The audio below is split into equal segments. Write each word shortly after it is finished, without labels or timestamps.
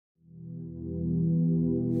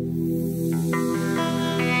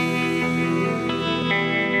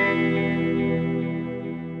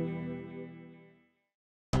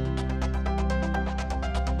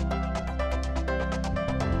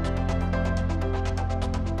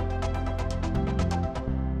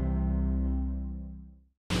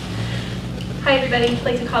Hi everybody, I'd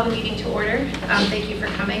like to call the meeting to order. Thank you for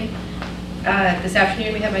coming. This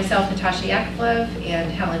afternoon we have myself, Natasha Yakovlev, and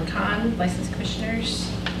Helen Kahn, licensed commissioners.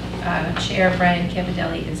 Chair Brian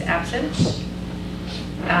Campidelli is absent.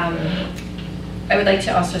 I would like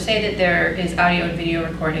to also say that there is audio and video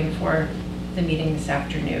recording for the meeting this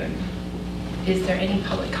afternoon. Is there any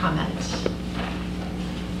public comment?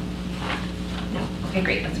 No. Okay,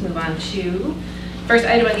 great. Let's move on to first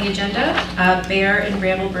item on the agenda, Bear and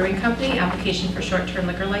Bramble Brewing Company, application for short-term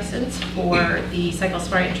liquor license for the Cycle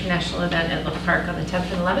Smart International event at Look Park on the 10th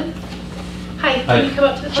and 11th. Hi, can you come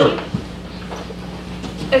up to the podium? Sure.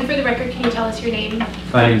 And for the record, can you tell us your name?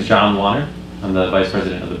 My name is John Warner. I'm the vice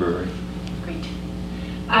president of the brewery. Great.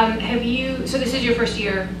 So this is your first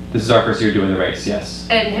year? This is our first year doing the race, yes.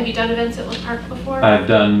 And have you done events at Look Park before? I've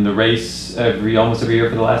done the race almost every year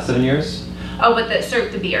for the last 7 years. Oh, but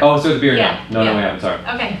serve the beer. Oh, so the beer yeah, now. No, yeah. we haven't, sorry.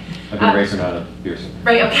 Okay. I've been a racer, not a beer server.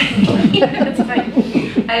 Right, okay. That's fine.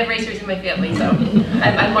 I have racers in my family, so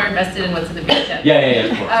I'm more invested in what's in the beer tent. Yeah,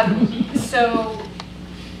 of course.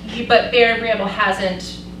 But Bear and Bramble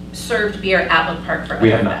hasn't served beer at Look Park for other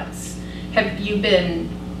events. Have you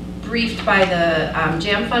been briefed by the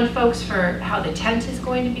Jam Fund folks for how the tent is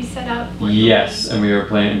going to be set up? Yes, and we were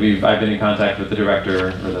planning. I've been in contact with the director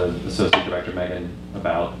or the associate director Megan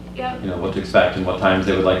about what to expect and what times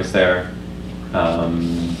they would like us there,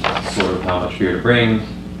 sort of how much beer to bring,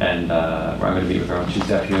 and where I'm going to meet with her on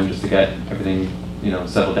Tuesday afternoon just to get everything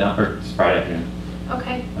settled down, or it's Friday afternoon.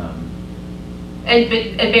 Okay. And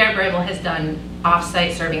Bear and Bramble has done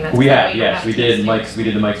off-site serving. That's we have, yes, we did the Mike's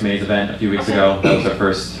Maze event a few weeks ago. That was our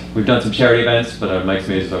first. We've done some charity events, but Mike's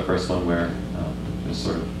Maze is our first one where it was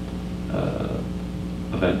sort of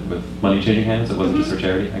event with money changing hands. It wasn't just for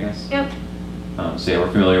charity, I guess. Yep. So yeah,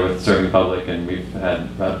 we're familiar with serving the public, and we've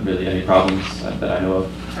had not really any problems that I know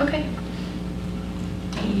of. Okay.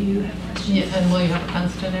 Do you have questions? Yeah, and will you have a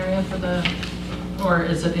fenced-in area for the, or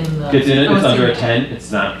is it in the? It's under a tent.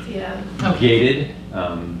 It's not gated.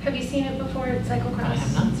 Have you seen it before at cyclocross? I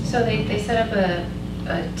have not seen So they set up a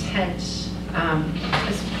tent.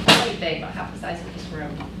 It's quite big, about half the size of this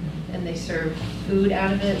room, and they serve food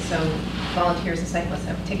out of it. So volunteers and cyclists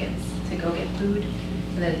have tickets to go get food,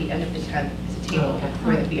 and then at the end of the tent is a table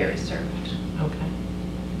where the beer is served. Okay.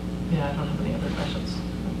 Yeah, I don't have any other questions.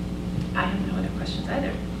 I have no other questions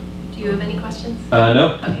either. Do you have any questions?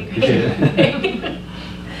 No. Okay, great.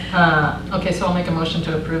 Okay, so I'll make a motion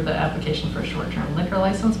to approve the application for a short-term liquor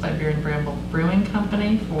license by Beer and Bramble Brewing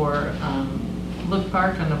Company for Look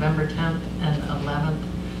Park on November 10th and 11th,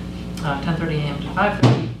 10:30 a.m. to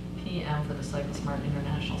 5:30 p.m. for the Cycle Smart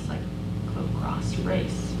International Cyclocross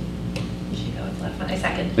race. You should go with left one. I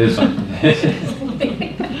second. This one.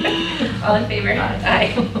 All in favor?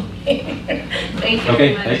 Aye. Thank you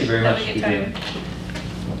very much. Thank you very much. Have a good time.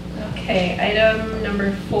 Okay, item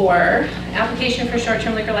number 4, application for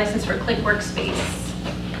short-term liquor license for Click Workspace.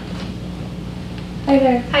 Hi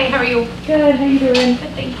there. Hi, how are you? Good, how you doing?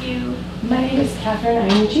 Good, thank you. My name is Catherine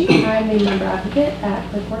Iannucci. I'm a member advocate at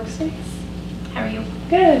Click Workspace. How are you?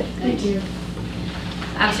 Good, thank you.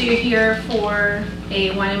 So you're here for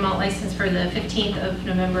a wine and malt license for the 15th of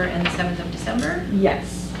November and the 7th of December?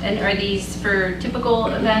 Yes. And are these for typical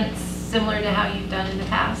events similar to how you've done in the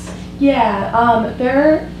past? Yeah,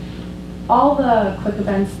 they're all the quick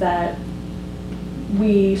events that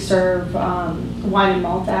we serve wine and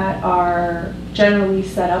malt at are generally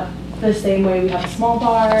set up the same way. We have a small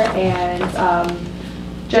bar and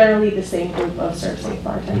generally the same group of serve-safe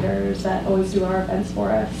bartenders that always do our events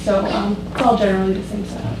for us. So it's all generally the same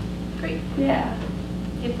setup. Great. Yeah.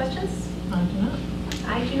 You have questions? I do not.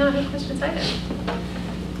 I do not have questions either.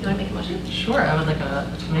 You want to make a motion? Sure, I would like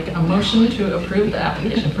to make a motion to approve the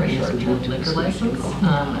application for a short-term liquor license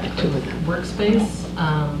at Click Workspace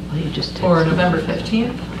for November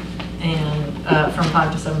 15th and from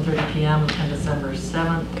 5 to 7:30 p.m. and December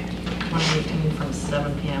 7th, 2018 from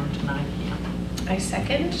 7 p.m. to 9 p.m. I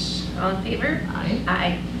second. All in favor? Aye.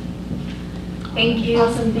 Aye. Thank you.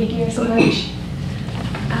 Awesome, thank you so much.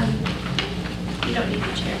 You don't need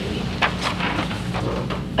the chair, do we?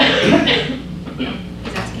 No,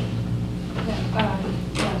 he's asking.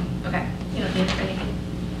 Yeah. Okay. You don't need it for anything?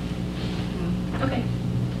 No. Okay.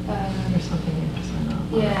 There's something you have to sign off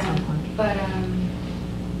at some point. But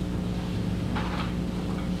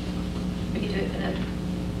We could do it and then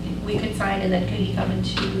we could sign and then could he come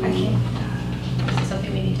into? I can't. This is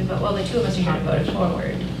something we need to vote. Well, the two of us are going to vote it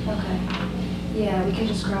forward. Okay. Yeah, we can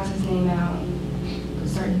just cross his name out and put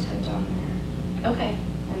certain intent on there. Okay.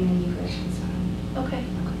 And then you guys can sign. Okay.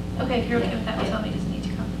 Okay, if you're okay with that, tell me he doesn't need to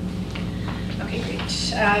come. Okay, great.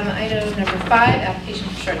 Item number 5, application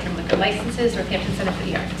for short-term liquor licenses, Northampton Center for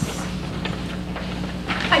the Arts.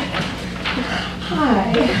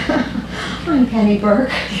 Hi, I'm Penny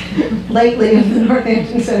Burke, lately of the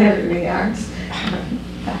Northampton Center for the Arts.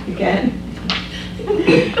 Back again.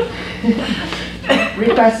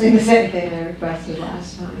 Requesting the same thing I requested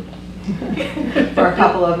last time for a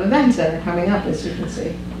couple of events that are coming up, as you can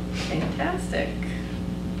see. Fantastic.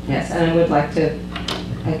 Yes, and I would like to,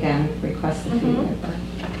 again, request the fee waiver.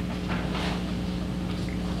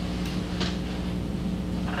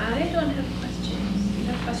 I don't have questions. Do you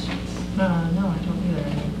have questions? No, I don't either.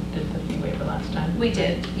 We did the fee waiver last time. We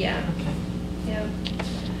did, yeah. Okay.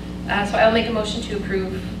 Yeah. So I'll make a motion to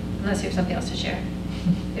approve, unless you have something else to share. Do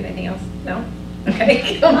you have anything else? No?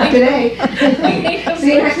 Okay. Not today.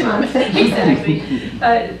 See you next month. Exactly.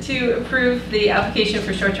 To approve the application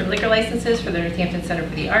for short-term liquor licenses for the Northampton Center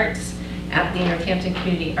for the Arts at the Northampton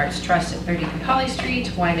Community Arts Trust at 33 Holly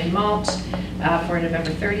Street, wine and malt, for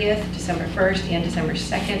November 30th, December 1st, and December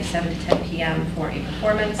 2nd, 7 to 10 p.m. for a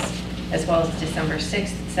performance, as well as December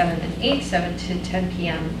 6th, 7th, and 8th, 7 to 10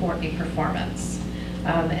 p.m. for a performance.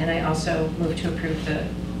 And I also move to approve the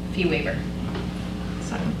fee waiver.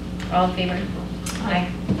 Second. All in favor? Aye.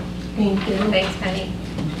 Thank you. Thanks, Penny.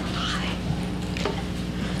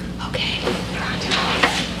 Okay.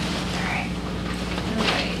 All right.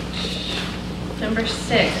 Number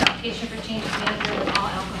 6, application for change of manager with all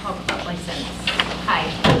alcohol club license. Hi.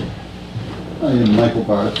 I am Michael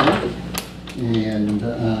Bartlett, and I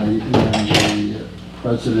am the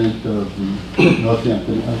president of the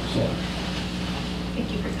Northampton MA. Thank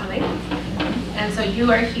you for coming. And so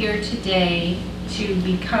you are here today to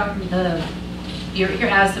become you're here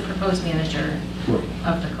as the proposed manager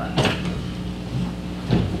of the club.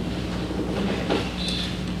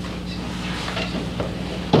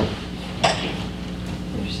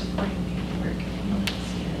 Your supporting paperwork, if you want to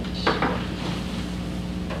see it.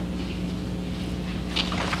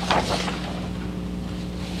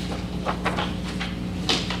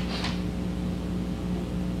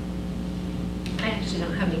 I actually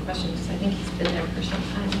don't have any questions because I think he's been there for some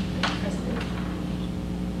time as president.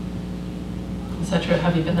 Is that true?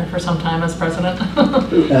 Have you been there for some time as president?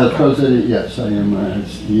 As president, yes, I am.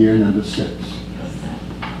 It's year number 6.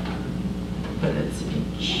 But it's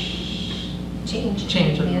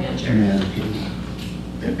Change of manager. Manager.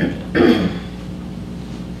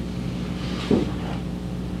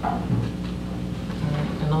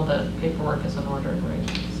 and all the paperwork is in order, right?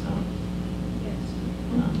 So,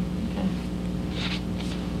 okay.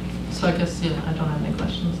 So I guess, yeah, I don't have any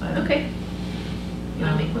questions. Okay. You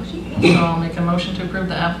want to make a motion? So I'll make a motion to approve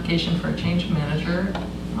the application for a change of manager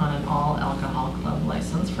on an all-alcohol club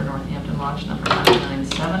license for Northampton Lodge number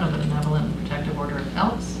 997 of the Benevolent and Protective Order of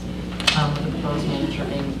Elks, with the proposed manager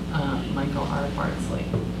being Michael R. Bardsley.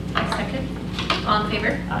 Second. All in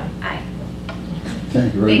favor? Aye. Aye.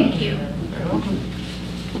 Thank you very much. Thank you. Very welcome.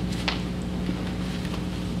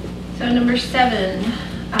 So number 7,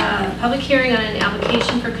 public hearing on an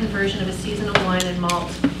application for conversion of a seasonal wine and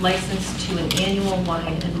malt license to an annual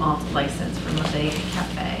wine and malt license for Mosaic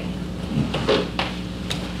Cafe.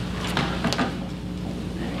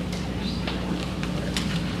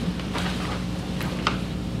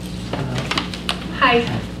 Hi,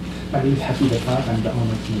 My name is Happy Depart. I'm the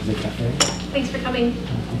owner of the cafe. thanks for coming.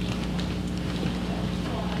 Thank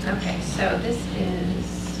you. Okay, so this is.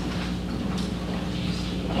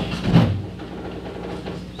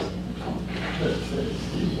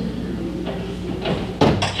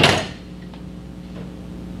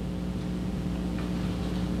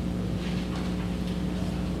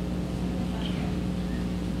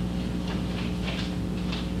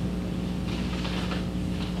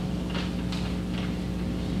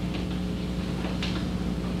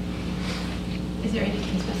 Is there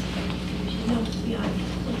anything specific you should know beyond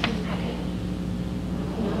what's in the packet?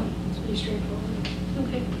 No, it's pretty straightforward.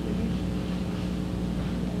 Okay.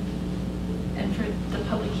 And for the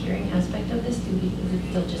public hearing aspect of this, is it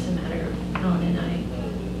still just a matter of Ron and I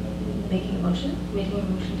making a motion? Making a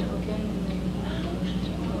motion to open and then a motion to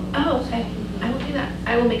close. Oh, okay. I will do that.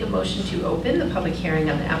 I will make a motion to open the public hearing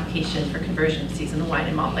on the application for conversion of seasonal wine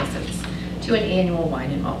and malt license to an annual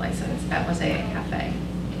wine and malt license at Mosaic Cafe.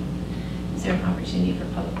 Is there an opportunity for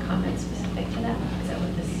public comment specific to that? Is that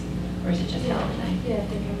what this, or is it just Helen and I? Yeah, if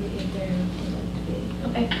they're going to be, if they're like to be.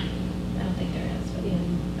 Okay. I don't think there is, but yeah.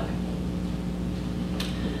 Okay.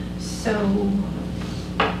 So,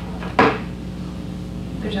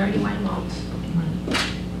 there's already wine and malt,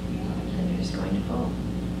 and they're just going to full.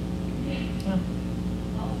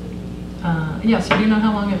 Yeah, so do you know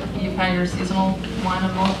how long you've had your seasonal wine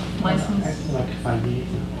and malt license? It's like 5 years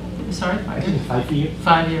now. Sorry? I think 5 years.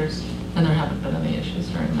 5 years. And there haven't been any issues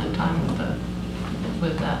during that time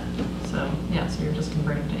with that. So, yeah, so you're just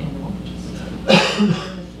converting to annual, which is good. so not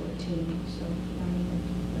even.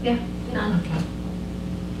 Yeah, none. Okay.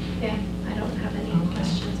 Yeah, I don't have any Okay.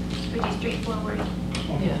 questions. It's pretty straightforward.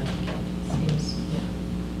 Yeah, seems,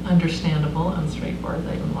 yeah, understandable and straightforward.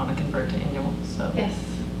 They would want to convert to annual, so. Yes.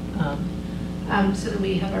 So do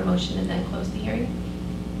we have our motion and then close the hearing?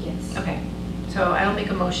 Yes. Okay, so I'll make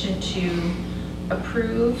a motion to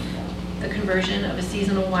approve the conversion of a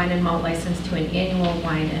seasonal wine and malt license to an annual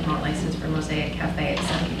wine and malt license for Mosaic Cafe at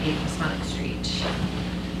 78 Masonic Street.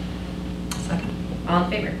 Second. All in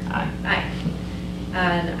favor? Aye. Aye.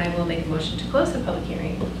 And I will make a motion to close the public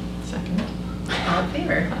hearing. Second. All in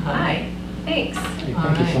favor? Aye. Aye. Thanks. Hey, All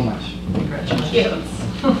thank you so right. much. Congratulations.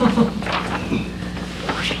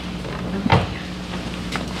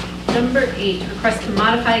 Number 8, request to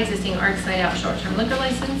modify existing Arts Night Out short-term liquor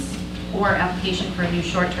license or application for a new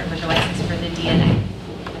short-term liquor license for the DNA.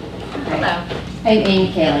 Hello. I'm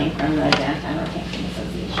Amy Kaling from the Downtown Northampton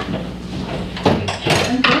Association.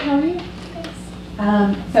 I'm good, how are you?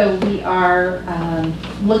 So we are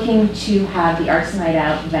looking to have the Arts Night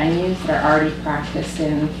Out venues that are already practiced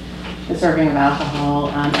in the serving of alcohol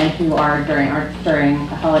and who are during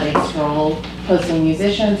the holiday stroll hosting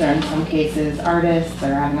musicians or in some cases artists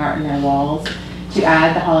or having art in their walls, to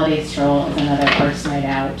add the holiday stroll as another Arts Night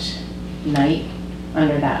Out night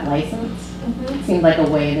under that license. It seemed like a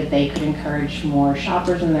way that they could encourage more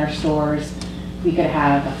shoppers in their stores. We could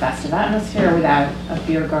have a festive atmosphere without a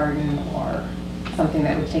beer garden or something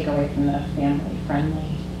that would take away from the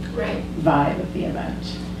family-friendly vibe of the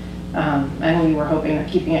event. And we were hoping that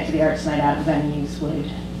keeping it to the Arts Night Out venues would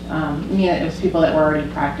mean that it was people that were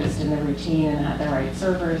already practiced in the routine and had the right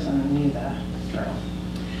servers and knew the drill.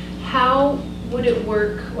 How would it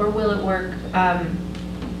work, or will it work,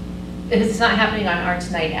 if it's not happening on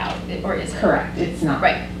Arts Night Out, or is it? Correct, it's not.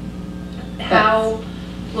 Right. How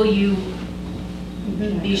will you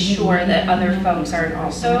be sure that other folks aren't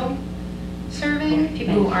also serving,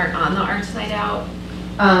 people who aren't on the Arts Night Out?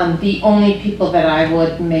 The only people that I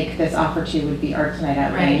would make this offer to would be Arts Night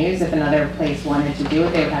Out Right. venues. If another place wanted to do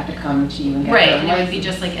it, they would have to come to you and get Right, their and it would be license.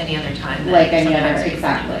 just like any other time. that Like any other, sometimes we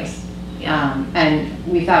exactly. do this. Yeah. And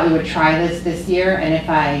we thought we would try this year, and if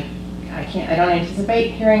I don't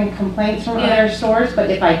anticipate hearing complaints from Yeah. other stores,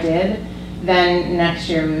 but if I did, then next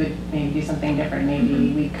year we would maybe do something different.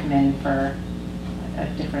 Maybe we'd come in for a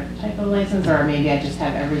different type of license, or maybe I'd just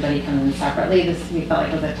have everybody come in separately. We felt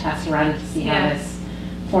like it was a test run to see how Yeah. this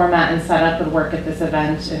format and setup would work at this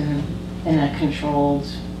event in a controlled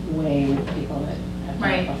way with people that have done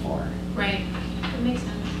Right. it before. Right, that makes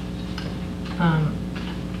sense.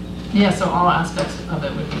 Yeah, so all aspects of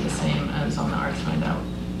it would be the same as on the Arts Night Out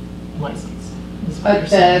license. is what But you're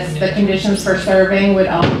saying. the conditions for serving would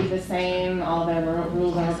all be the same, all the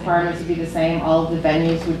rules and requirements would be the same, all of the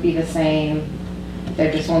venues would be the same. There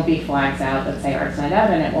just won't be flags out that say Arts Night Out,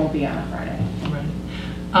 and it won't be on a Friday.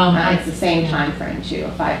 Right. It's the same time frame too,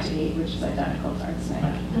 5 to 8, which is identical to Arts Night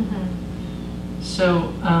Out.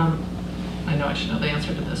 So, I know I should know the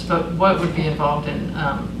answer to this, but what would be involved in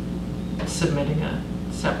submitting a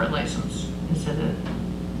separate license? Is it a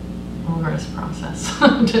onerous process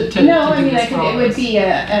to No, I do mean, this for all it of would us? be an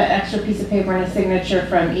extra piece of paper and a signature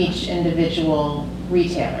from each individual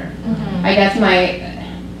retailer. I guess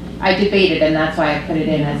I debated, and that's why I put it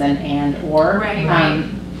in as an and/or. Right.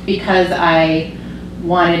 Because I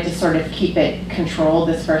wanted to sort of keep it controlled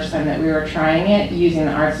this first time that we were trying it, using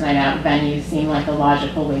the Arts Night Out venue seemed like a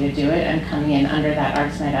logical way to do it, and coming in under that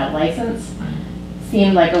Arts Night Out license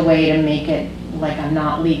seemed like a way to make it like I'm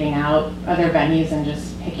not leaving out other venues and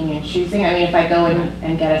just picking and choosing. I mean, if I go in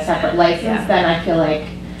and get a separate license, Yeah. then I feel like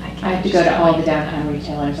can I have to go to all the understand. downtown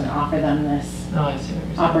retailers and offer them this Oh, I see what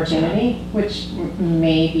you're saying. opportunity, which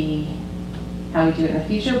may be how we do it in the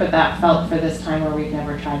future, but that felt for this time where we've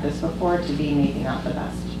never tried this before to be maybe not the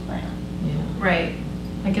best plan. Yeah. Right.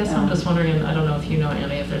 I guess I'm just wondering, and I don't know if you know,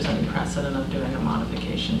 Annie, if there's any precedent of doing a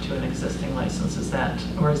modification to an existing license,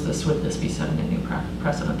 would this be setting a new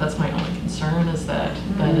precedent? That's my only concern, is that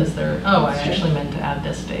is there, oh, I actually meant to add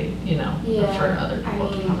this date, for other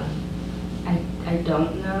people to come in. I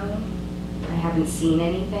don't know. I haven't seen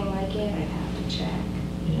anything like it. I'd have to check.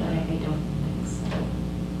 But Yeah. I don't think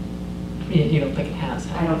so. You don't think it has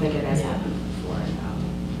happened? I don't think it has Yeah. happened before, no.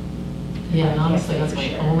 Yeah, I and can't honestly, say that's for my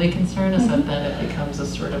sure. only concern, is that then it becomes a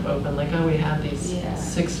sort of open, like, oh, we had these Yeah.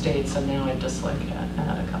 6 states, and now I just like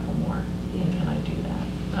add a couple more. Yeah. Can I do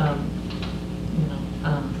that?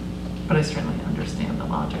 But I certainly understand the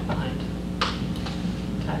logic behind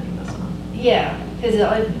tagging this on. Yeah, because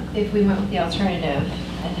if we went with the alternative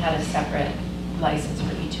and had a separate license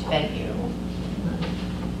for each venue,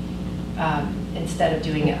 instead of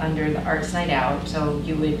doing it under the Arts Night Out, so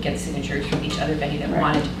you would get signatures from each other venue that Right.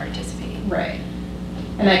 wanted to participate. Right.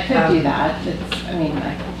 And I could do that. It's, I mean,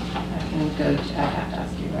 I can go, I'd have to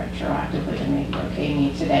ask you retroactively to maybe okay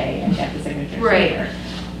me today and get the signatures Right. later.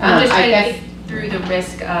 I'm just I trying to guess, think through the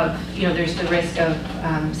risk of, there's the risk of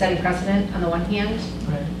setting precedent on the one hand,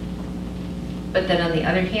 Right. but then on the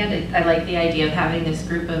other hand, I like the idea of having this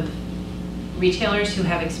group of retailers who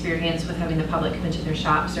have experience with having the public come into their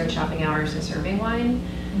shops during shopping hours and serving wine.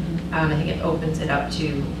 I think it opens it up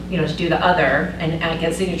to, to do the other and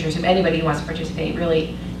get signatures if anybody who wants to participate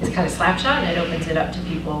really is kind of slap shot, and it opens it up to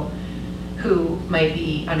people who might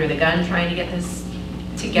be under the gun trying to get this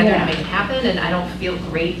together to make it happen, and I don't feel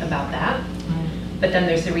great about that. But then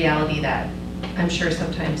there's the reality that I'm sure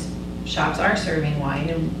sometimes shops are serving wine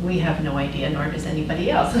and we have no idea, nor does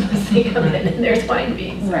anybody else unless they come in and there's wine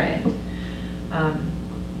being served. right.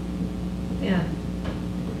 Yeah.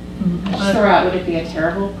 Just throw out, would it be a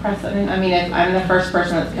terrible precedent? I mean, if I'm the first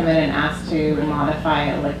person that's come in and asked to modify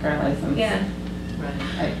a liquor license, Yeah.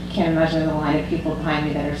 I can't imagine there's a line of people behind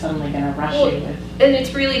me that are suddenly gonna rush Well, you with. And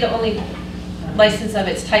it's really the only license of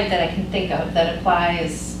its type that I can think of that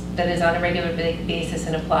applies, that is on a regular basis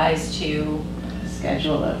and applies to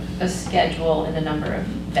Schedule of. a schedule in a number of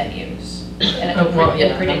venues and Oh, well,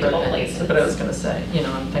 yeah, predictable number of places. things. But I was gonna say,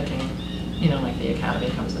 I'm thinking, like the Academy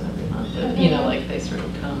comes in every month, but, like they sort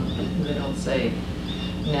of come, they don't say,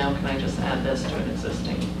 now can I just add this to an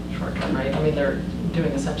existing short term, right? I mean, they're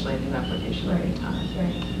doing essentially a new application every time.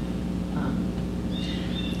 Right.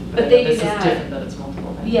 But But they do this is that. different that it's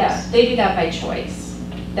multiple venues. Yeah, they do that by choice.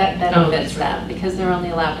 That Oh, benefits that's right. them because they're only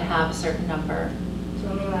allowed to have a certain number. So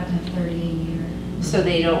we're only allowed to have 30 a year. So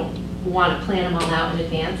they don't want to plan them all out in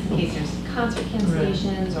advance in case there's concert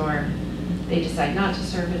cancellations or they decide not to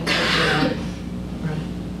serve it. Right.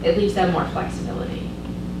 It leaves them more flexibility.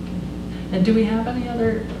 And do we have any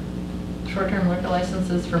other short-term liquor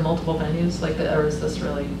licenses for multiple venues like that, or is this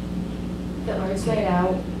really? The Arts Night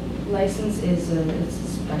Out license it's a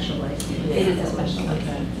special license. It is a special license.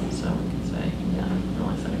 Okay, so we can say, no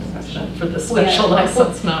license precedent for the Well, special yeah.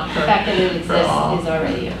 license, not for. The fact that it for exists all. is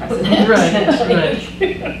already a precedent. Right,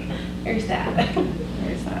 right. There's that.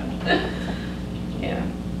 There's that. Yeah.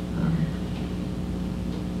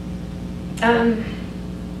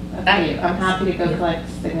 Up to you. I'm happy to go collect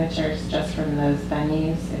signatures just from those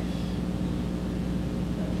venues if.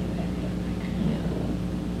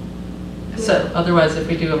 So otherwise, if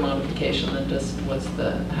we do a modification, then just what's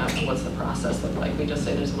the process look like? We just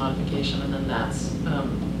say there's a modification and then that's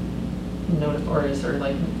or is there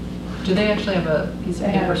like, do they actually have a piece of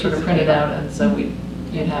They have paper a sort of piece of printed paper. out and so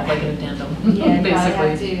you'd have like an addendum, Yeah,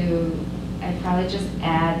 basically? I'd probably just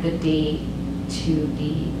add the date to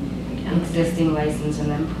the existing license and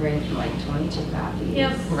then print like 22 copies.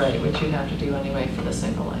 Yep. Right, which you'd have to do anyway for the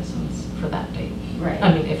single license for that date. Right.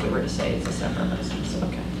 I mean, if we were to say it's a separate license,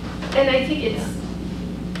 okay. And I think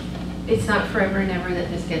it's not forever and ever that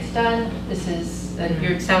this gets done. This is,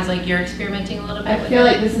 it sounds like you're experimenting a little bit I with feel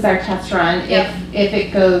it. like this is our test run. Yeah. If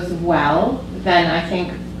it goes well, then I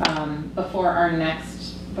think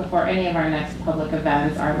before any of our next public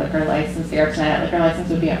events, our liquor license, the Arts Night Out liquor license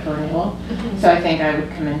would be up for renewal. Mhm. So I think I would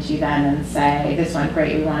come into you then and say, this went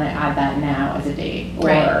great, we want to add that now as a date.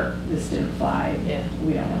 Right. Or this didn't fly, Yeah.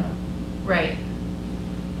 we don't know. Right.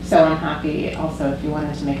 So I'm happy also if you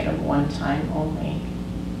wanted to make it a one-time only,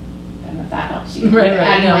 then if that helps you. Right,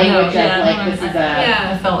 Add no, language yeah, of no, like, this is a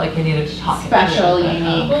Yeah. I felt like we needed to talk it through. special, but,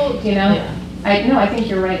 unique, you know? Yeah. I think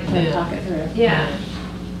you're right to Yeah. talk it through. Yeah.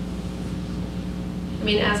 I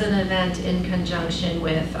mean, as an event in conjunction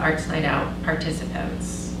with Arts Night Out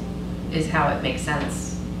participants is how it makes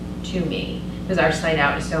sense to me. Because Arts Night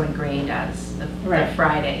Out is so ingrained as the Right.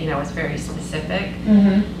 Friday, it's very specific.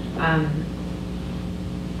 Mm-hmm.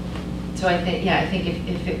 So I think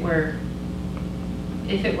if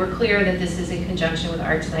it were clear that this is in conjunction with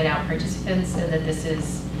Arts Night Out participants and that this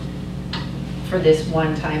is for this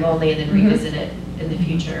one time only and then Mhm. revisit it in the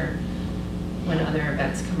future when other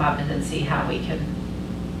events come up and then see how we can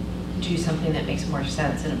do something that makes more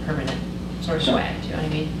sense in a permanent sort of Sure. way. Do you know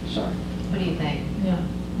what I mean? Sure. What do you think? Yeah,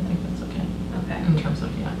 I think that's okay. Okay. In terms of,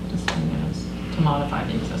 just, to modify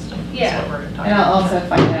the existing. Yeah. That's what we're talking about. And I'll also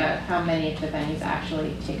find out how many of the venues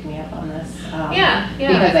actually take me up on this. Yeah.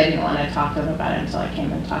 Because I didn't want to talk to them about it until I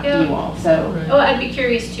came and talked Yeah. to you all. So Right. Oh, I'd be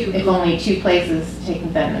curious too. if only 2 places take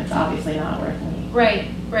them, then it's obviously not worth me Right,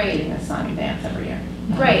 doing right, this song and dance every year.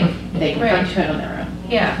 right. They can Right. come to it on their own.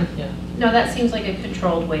 Yeah. Yeah. No, that seems like a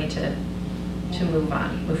controlled way to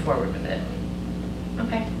move forward with it.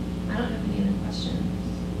 Okay. I don't have any other questions.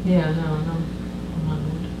 Yeah, no, I'm on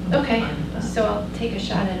board. Okay, fine with that. so I'll take a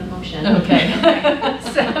shot at a motion. Okay.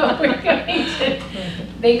 So we're going to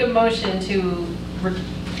make a motion to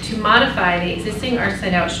modify the existing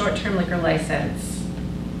Artside Out short-term liquor license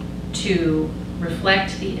to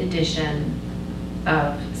reflect the addition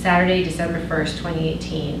of Saturday, December 1st,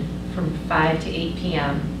 2018, from 5 to 8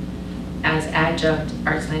 p.m. as adjunct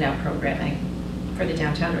Arts Night Out programming for the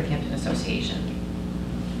Downtown Northampton Association.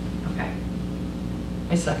 Okay.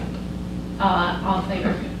 I second. All in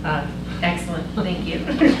favor? Excellent, thank you.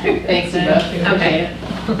 Thanks, you both. We appreciate it.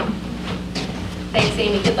 Thanks,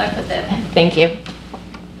 Amy, good luck with it. Thank you.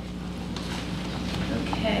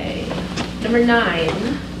 Okay, number 9,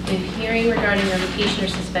 the hearing regarding revocation or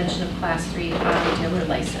suspension of Class 3 auto dealer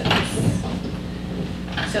license.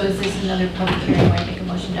 So is this another public hearing where I make a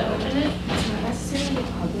motion to open it? It's not necessarily a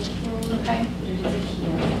public hearing, Okay. but it is a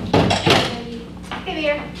hearing. Hey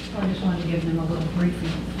there. I just wanted to give them a little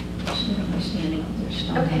briefing, sort of understanding of their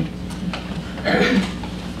stuff. Okay.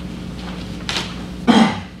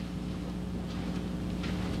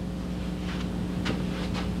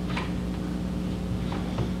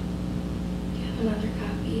 Do you have another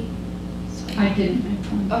copy? I didn't make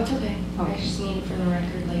one. Oh, it's okay. I Okay. just need it for the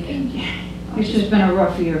record later. This has been a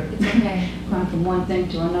rough year. It's okay. Gone from one thing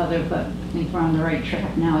to another, but I think we're on the right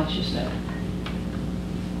track now. It's just that,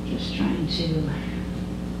 just trying to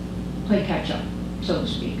play catch up, so to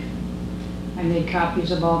speak. I made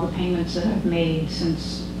copies of all the payments that I've made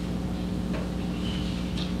since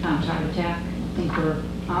Tom's heart attack. I think we're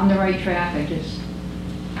on the right track.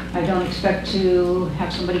 I don't expect to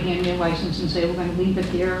have somebody hand me a license and say, we're gonna leave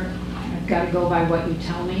it there. I've gotta go by what you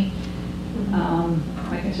tell me.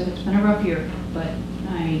 Like I said, it's been a rough year, but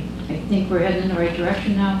I think we're heading in the right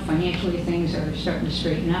direction now. Financially, things are starting to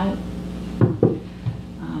straighten out.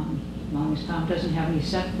 As long as Tom doesn't have any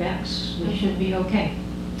setbacks, we should be okay.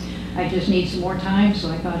 I just need some more time, so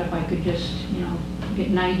I thought if I could just, get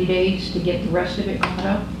 90 days to get the rest of it caught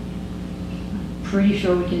up. I'm pretty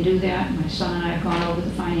sure we can do that. My son and I have gone over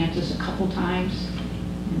the finances a couple times.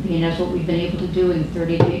 And being that's what we've been able to do in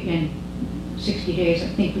 60 days, I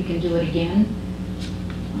think we can do it again.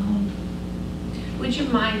 Would you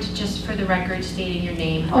mind, just for the record, stating your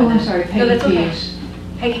name? Oh, I'm sorry, No, Peggy that's okay. Pease.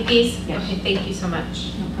 Peggy Pease? Yes. Okay, thank you so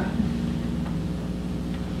much. No problem.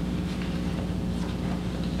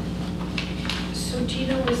 So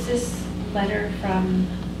Gina, was this letter from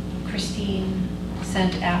Christine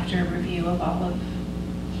sent after review of all of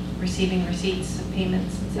receiving receipts of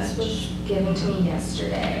payments and This such? was given to me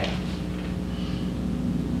yesterday.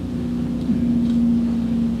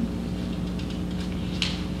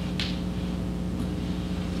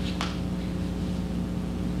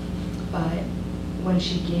 But when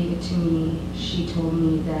she gave it to me, she told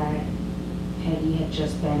me that Peggy had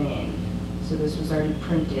just been in. So this was already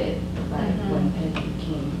printed by when Peggy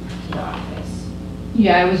came to the office.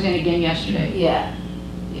 Yeah, I was in again yesterday. Yeah.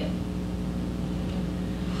 Yeah.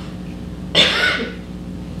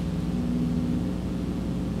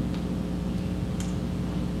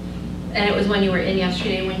 And it was when you were in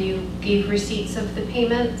yesterday when you gave receipts of the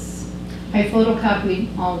payments? I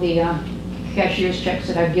photocopied all the cashier's checks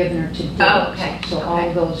that I've given her to date. Oh, okay, So all okay.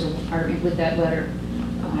 of those are with that letter.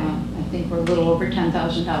 I think we're a little over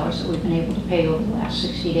 $10,000 that we've been able to pay over the last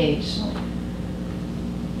 60 days. So,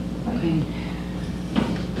 I mean,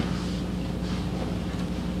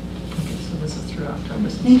 Okay, so this is through October. I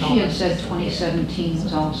think she had said 2017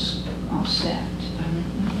 was all set, if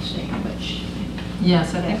I'm not mistaken, but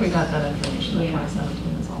Yes, I think we got that information, that Yeah.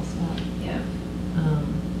 2017 is all set. Yeah.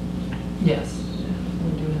 Yes,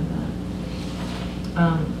 we do have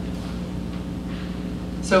that.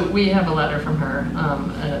 So we have a letter from her,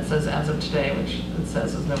 and it says as of today, which it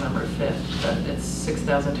says is November 5th, that it's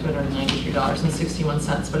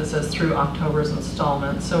 $6,293.61, but it says through October's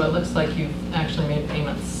installment. So it looks like you've actually made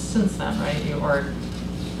payments since then, right?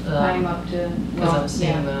 I'm up to, Because I'm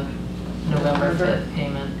seeing yeah. the November 5th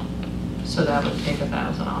payment. So that would take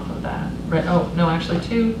 1,000 off of that. Right, oh, no, actually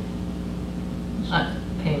 2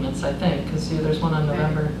 payments, I think, because there's one on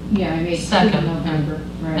November Yeah, I made 2 in 2nd November,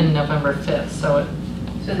 right. and November 5th. So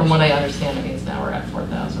So from what I understand, it means now we're at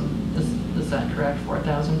 4,000. Is that correct?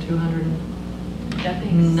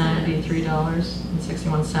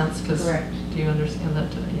 $4,293.61? Because Correct. do you understand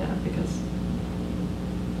that? Yeah, because.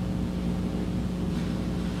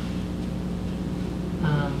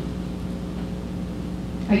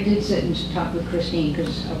 I did sit and talk with Christine,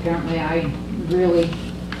 because apparently I really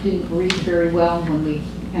didn't read very well when we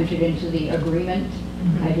entered into the agreement.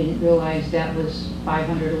 I didn't realize that was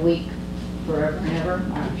 $500 a week forever and ever.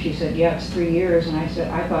 She said, yeah, it's 3 years, and I said,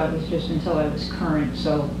 I thought it was just until I was current,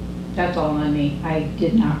 so that's all on me. I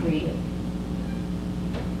did not read it.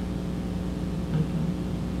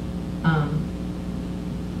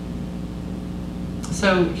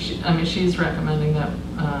 So, I mean, she's recommending that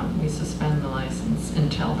we suspend the license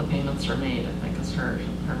until the payments are made, I think is her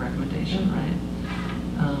recommendation, right?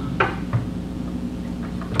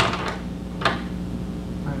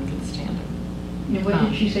 We're in good standing. And what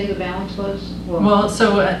did she say the balance was? Well,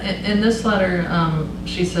 so in this letter,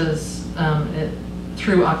 she says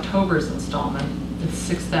through October's installment, it's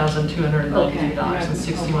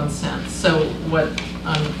 $6,293.61. So what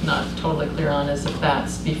I'm not totally clear on is if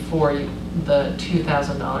that's before the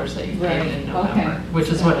 $2,000 that you paid in November, which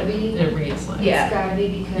is what it reads like. It's gotta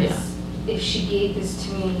be because if she gave this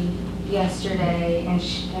to me yesterday and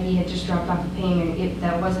he had just dropped off a payment,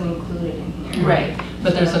 that wasn't included in here. Right,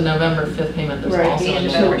 but there's a November 5th payment, there's also a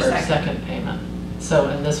November November 2nd payment. So,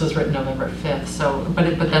 and this was written November 5th, so, but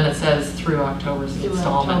then it says through October's Through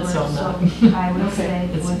installment, so I'm October, not. so I would say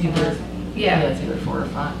It's with either, her. yeah, it's either 4 or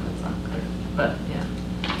 5, it's not clear, but yeah.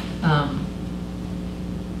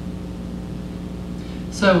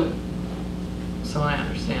 So I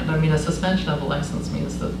understand. I mean, a suspension of the license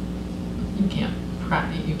means that you can't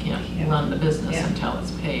run the business until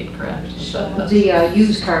it's paid, correct? The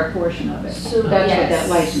used car portion of it. So That's yes. what that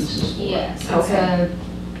license is for. Yes,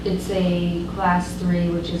 it's a class 3,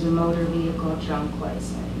 which is a motor vehicle junk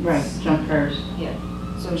license. Right, junk cars. Yeah,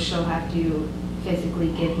 so she'll have to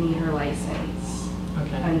physically give me her license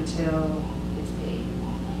until it's paid.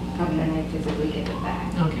 And then I physically give it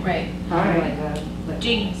back. Okay. Right. All right. Like a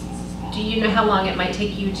license. Do you know how long it might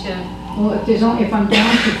take you to? Well, if I'm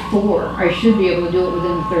down to 4, I should be able to do it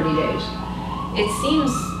within 30 days. It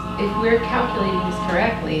seems, if we're calculating this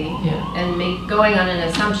correctly, and going on an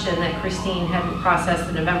assumption that Christine hadn't processed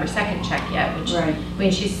the November 2nd check yet, which, I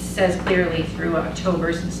mean, she says clearly through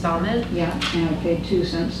October's installment. Yeah, and I paid 2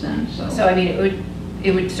 cents then, so. So, I mean,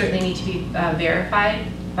 it would certainly need to be verified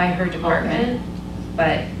by her department,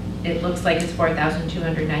 but it looks like it's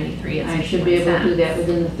 $4,293. I should be able to do that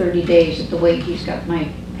within the 30 days at the way he's got my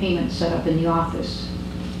payment set up in the office.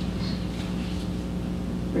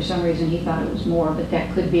 For some reason, he thought it was more, but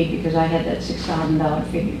that could be because I had that $6,000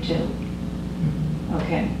 figure too.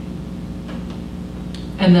 Okay.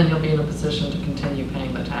 And then you'll be in a position to continue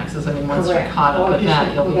paying the taxes. I mean, once you're Correct. caught up Well, with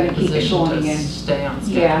that, you'll be in a keep it position going to again. stay on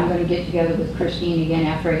schedule. Yeah, I'm going to get together with Christine again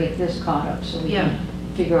after I get this caught up, so we can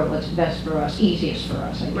figure out what's best for us, easiest for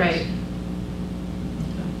us, I guess. Right.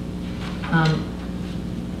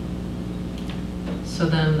 So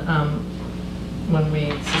then, when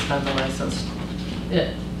we suspend the license,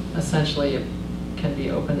 it essentially can be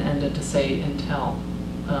open-ended to say until,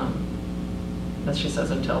 as she says,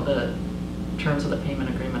 until the terms of the payment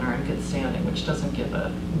agreement are in good standing, which doesn't give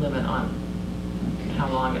a limit on how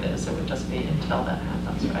long it is. It would just be until that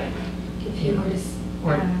happens, right? If you were to,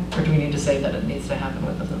 or do we need to say that it needs to happen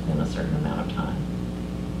within a certain amount of time?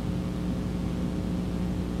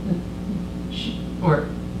 Or,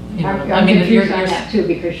 you know, I'm confused on that too,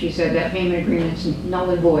 because she said that payment agreement's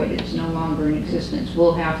null and void, it's no longer in existence.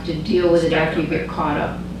 We'll have to deal with it after you get caught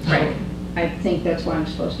up. Right. So I think that's why I'm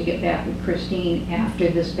supposed to get back with Christine after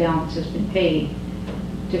this balance has been paid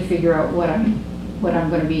to figure out what I'm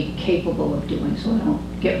going to be capable of doing, so I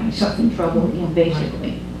don't get myself in trouble again,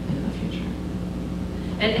 basically. In the future.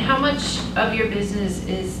 And how much of your business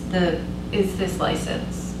is this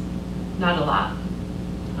license? Not a lot.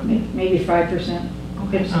 Maybe 5%.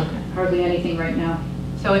 It's hardly anything right now.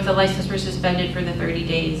 So if the license were suspended for the 30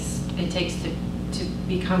 days it takes to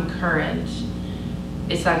become current,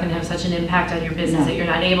 it's not going to have such an impact on your business that you're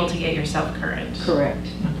not able to get yourself current. Correct.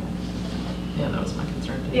 Okay. Yeah, that was my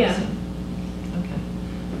concern too. Yeah. So. Okay.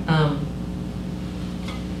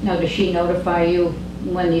 Now, does she notify you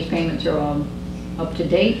when these payments are all up to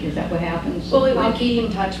date? Is that what happens? well, I'll keep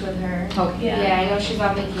in touch with her. Okay. Yeah, I know she's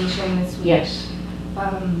on vacation this week. Yes.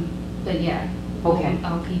 But yeah. Okay.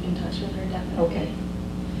 I'll keep in touch with her definitely. Okay.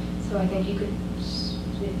 So I think you could,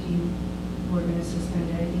 if you were going to suspend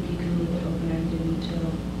it, I think you could leave it open-ended until,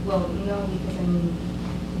 well, no, because I mean,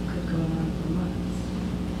 it could go on for months.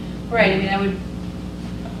 Right, I mean,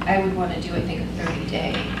 I would want to do, I think, a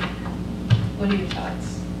 30-day. What are your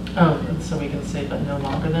thoughts? Oh, and so we can say, but no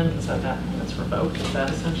longer then, because at that point it's revoked. Is that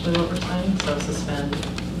essentially what we're saying? So suspend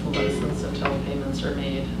the license until payments are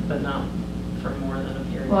made, but not for more than a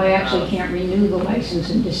period. Well, I actually can't renew the license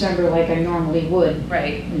in December like I normally would.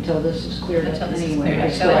 Right. Until this is cleared up Until this is anyway. cleared up. I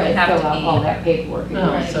So still it have would to have fill to out be- all that paperwork. Oh,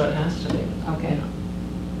 Right. so it has to be. Okay.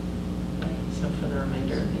 So for the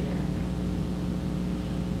remainder of the year.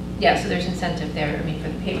 Yeah, so there's incentive there, I mean, for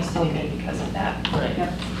the payments to be made because of that Right.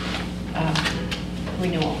 Yep.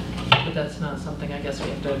 renewal. But that's not something I guess we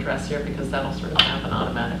have to address here because that'll sort of happen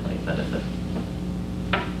automatically. But if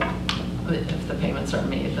the payments are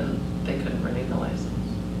made, then they couldn't renew the license.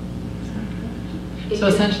 So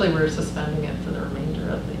essentially, we're suspending it for the remainder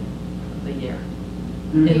of the year,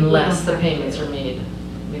 unless the payments are made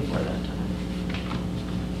before that time.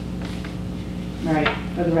 Right,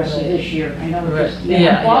 for the rest of this year. I know. Right. Just-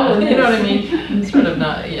 Yeah, you know what I mean? Sort of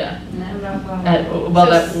not, yeah. Well,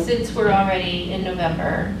 So that, since we're already in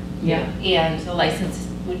November, Yeah, and the license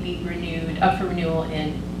would be up for renewal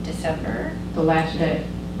in December, the last day,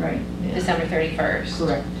 right, yeah. December 31st.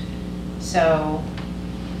 correct. So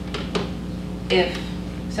if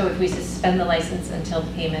we suspend the license until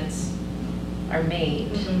the payments are made,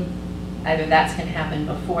 either that's going to happen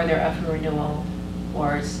before they're up for renewal,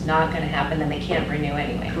 or it's not going to happen, then they can't renew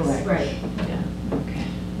anyways. Correct. Right. Yeah. Okay.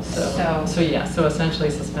 So essentially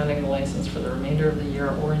suspending the license for the remainder of the year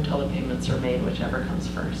or until the payments are made, whichever comes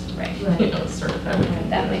first. Right. You know, sort of how we can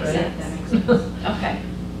That do it, makes right? sense. That makes sense. Okay.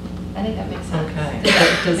 I think that makes sense. Okay. Does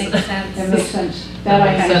that Does- make sense? That makes sense. That I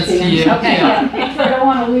makes sense to understand. you. Okay, Yeah. I don't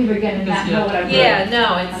want to leave again and not know what I'm doing. Yeah,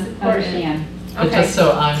 no, it's important. Understand. But Okay. just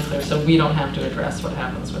so I'm clear, so we don't have to address what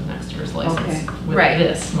happens with next year's license Okay. with Right.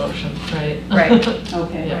 this motion, right? Right.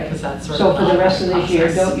 Okay. Yeah, because that's sort So of. for the an rest of this year,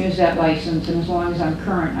 process. don't use that license, and as long as I'm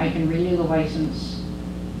current, I can renew the license,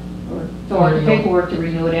 or fill Or out the you'll- paperwork to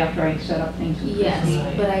renew it after I set up things with Yes,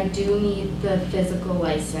 Right. but I do need the physical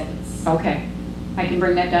license. Okay, I can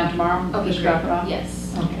bring that down tomorrow, Okay, just drop it off?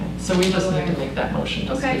 Yes. Okay, so we just need to make that motion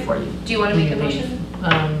just Okay. before you. Do you want to make a leave.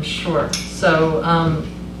 motion? Sure. So,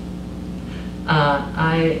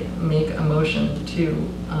 I make a motion to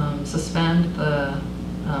suspend the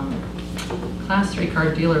Class 3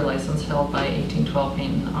 car dealer license held by 1812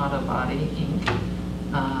 Paint and Auto Body, Inc.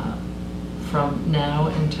 From now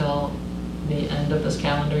until the end of this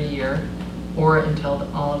calendar year, or until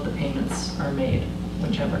all of the payments are made,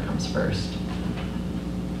 whichever comes first.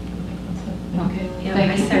 Okay, Yeah,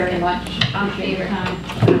 thank I you very second. much. All in Appreciate your favor?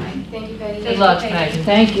 time. Thank you, Betty. Good luck, Okay. Megan.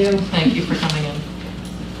 Thank you. Thank you for coming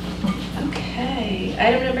in. Okay,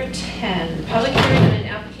 item number 10, public hearing on an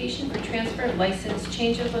application for transfer of license,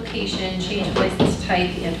 change of location, change of license type,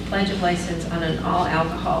 and pledge of license on an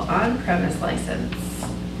all-alcohol on-premise license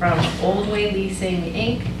from Old Way Leasing,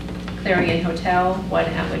 Inc., Clarion Hotel, 1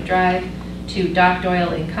 Atwood Drive, to Doc Doyle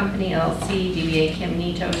and Company, LLC, DBA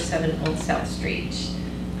Caminito, 7 Old South Street,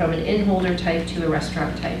 from an in-holder type to a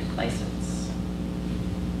restaurant type license.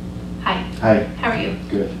 Hi, Hi, how are you?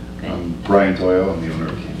 good. Good. I'm Brian Doyle, I'm the owner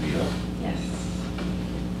of Caminito. Yes.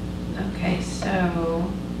 Okay,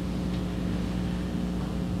 so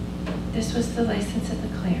this was the license at the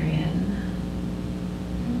Clarion.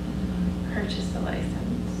 Purchase the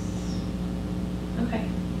license. Okay.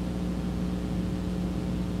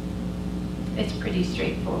 It's pretty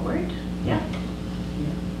straightforward. Yeah.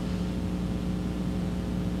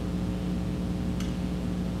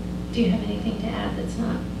 Do you have anything to add that's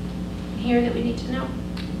not here that we need to know?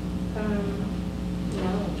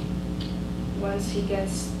 No. Once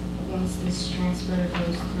this transfer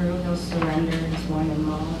goes through, he'll surrender his wine and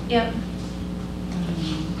malt. Yep.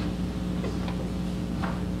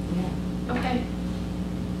 Yeah. Okay.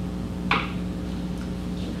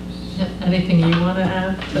 Anything you want to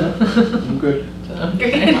add? I'm good.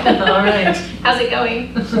 Okay, all right. How's it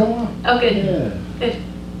going? So on. Oh, good. Yeah. Good. Yeah,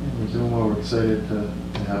 we're doing well, we're excited to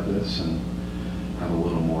have this and have a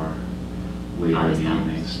little more later Always in the helps.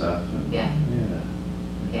 evening stuff. And Yeah. Yeah.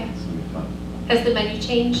 Yeah. It's gonna be fun. Has the menu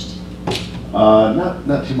changed?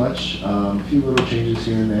 Not too much, a few little changes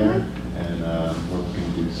here and there, and we're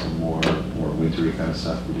looking to do some more wintry kind of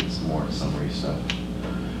stuff. We did some more summery stuff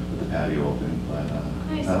with the patio open, but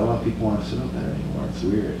Nice. not a lot of people want to sit out there anymore. It's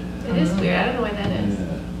weird. It is weird. I don't know why that is.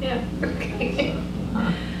 Yeah. Yeah. Okay.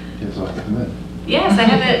 Kids will have to come in. Yes, I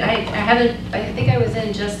haven't, I think I was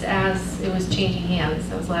in just as it was changing hands.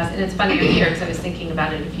 That was last, and it's funny you're here because I was thinking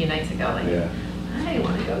about it a few nights ago, like, Yeah. I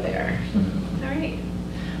want to go there. All right.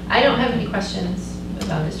 I don't have any questions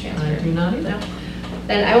about this transfer. I do not either. No.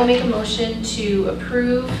 Then I will make a motion to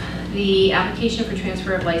approve the application for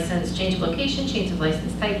transfer of license, change of location, change of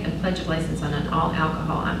license type, and pledge of license on an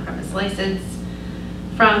all-alcohol on-premise license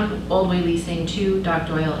from Old Way Leasing to Doc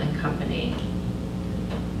Doyle and Company.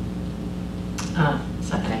 Second.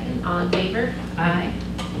 Second, all in favor? Aye.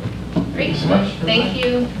 Great. Thanks so much. Thank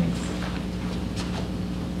you. Thanks.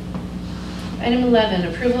 Item 11,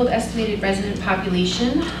 approval of estimated resident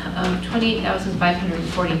population of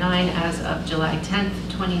 28,549 as of July 10th,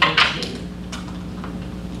 2019.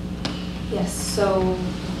 Yes, so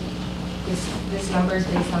this number is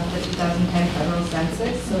based off the 2010 federal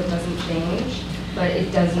census, so it doesn't change, but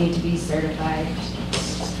it does need to be certified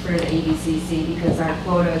for the ABCC because our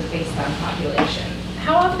quota is based on population.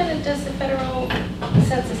 How often does the federal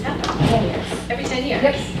census happen? 10 years. Every 10 years?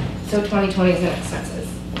 Yep. So 2020 is an expenses.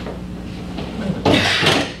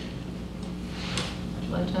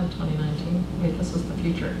 July 10th, 2019. Wait, this is the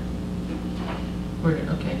future.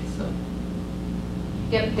 Okay, so.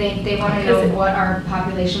 Yep, they want to know what our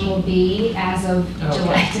population will be as of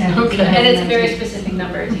July 10th. Okay. And it's a very specific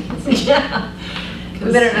number, as you can see. Yeah.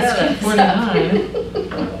 We better not skip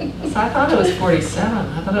 49. So I thought it was 47.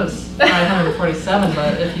 I thought it was 547,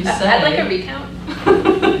 but if you say. I'd like a recount.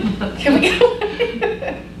 Can we go?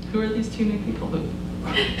 Who are these two new people who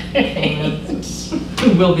came in,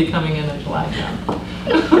 who will be coming in July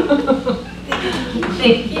 10th?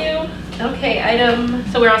 Thank you. Okay,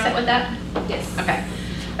 so we're all set with that? Yes. Okay.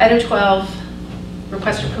 Item 12,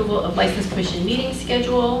 request approval of license commission meeting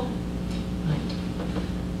schedule.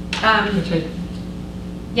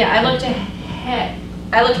 Yeah, I looked ahead.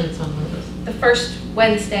 It's on my list. The first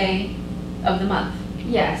Wednesday of the month.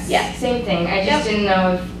 Yes. Yeah. Same thing. I just didn't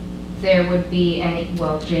know if there would be any.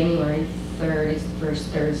 Well, January 3rd is the first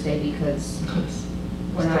Thursday because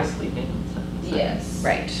we're not sleeping on Saturday. Yes.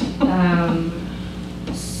 Right.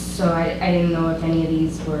 So I didn't know if any of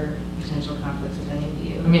these were potential conflicts with any of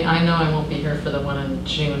you. I mean, I know I won't be here for the one in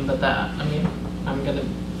June, but I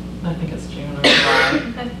think it's June or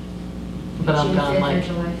July. But I'm June gone 5th like. or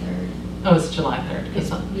July 3rd. Oh, it's July 3rd.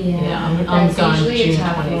 I'm That's gone usually a June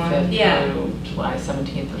tough 25th one. Yeah. through July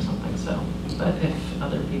 17th or something, so. But if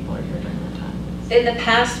other people are here during that time. In the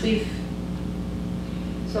past,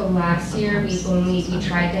 So last year, we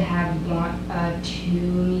tried to have 2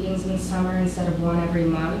 meetings in the summer instead of 1 every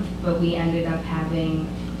month, but we ended up having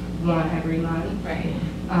 1 every month. right,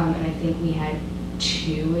 And I think we had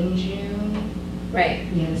 2 in June. right.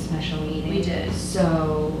 We had a special meeting. We did.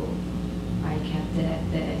 So I kept it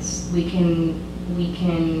at this. We can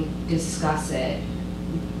discuss it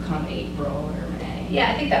come April or May.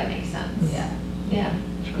 Yeah, I think that makes sense. Yeah. Yeah.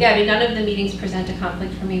 Yeah, I mean, none of the meetings present a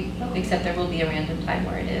conflict for me, except there will be a random time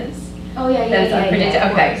where it is. Oh, yeah. That's unpredictable.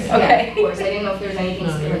 Of Okay, course. okay. Yeah, of course. I didn't know if there was anything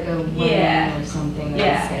like a wedding or something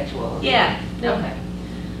that's scheduled. Yeah. No. Okay.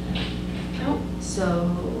 No.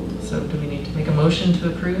 So do we need to make a motion to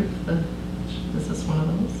approve? Is this one of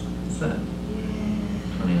those? Is that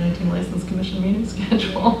 2019 License Commission meeting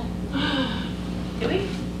schedule? Do we?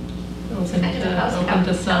 Open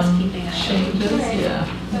to some housekeeping item. changes? Right. Yeah.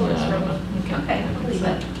 That works I for don't me. know. Okay, I'll leave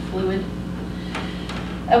it fluid.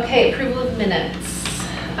 Okay, approval of minutes.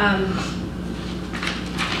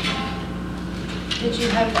 Did you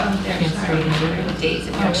have, there, Can't sorry, scroll down. dates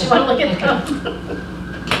if you actually want to look at them.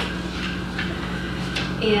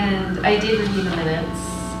 And I did review the minutes.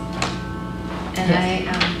 And I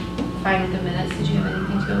am fine with the minutes. Did you have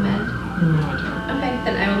anything to amend? No, I don't. Okay,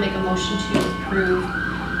 then I will make a motion to approve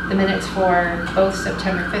the minutes for both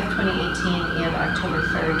September 5th, 2018 and October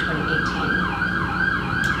 3rd, 2018.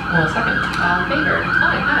 Second. All in favor?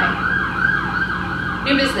 Aye.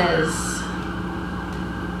 New business?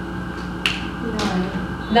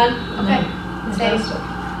 None? Okay. Same. Fantastic.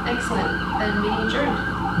 Excellent. Then meeting adjourned.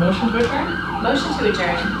 Motion to adjourn? Motion to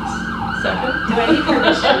adjourn. Second. Do I need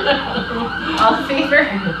permission? All in favor?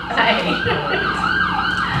 Aye.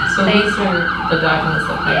 So these are the documents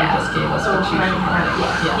that Peggy Yeah. just gave us, which you should have.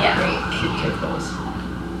 Yeah. Keep take those.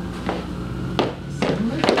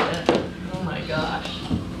 Oh my gosh.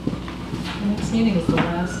 The next meeting is the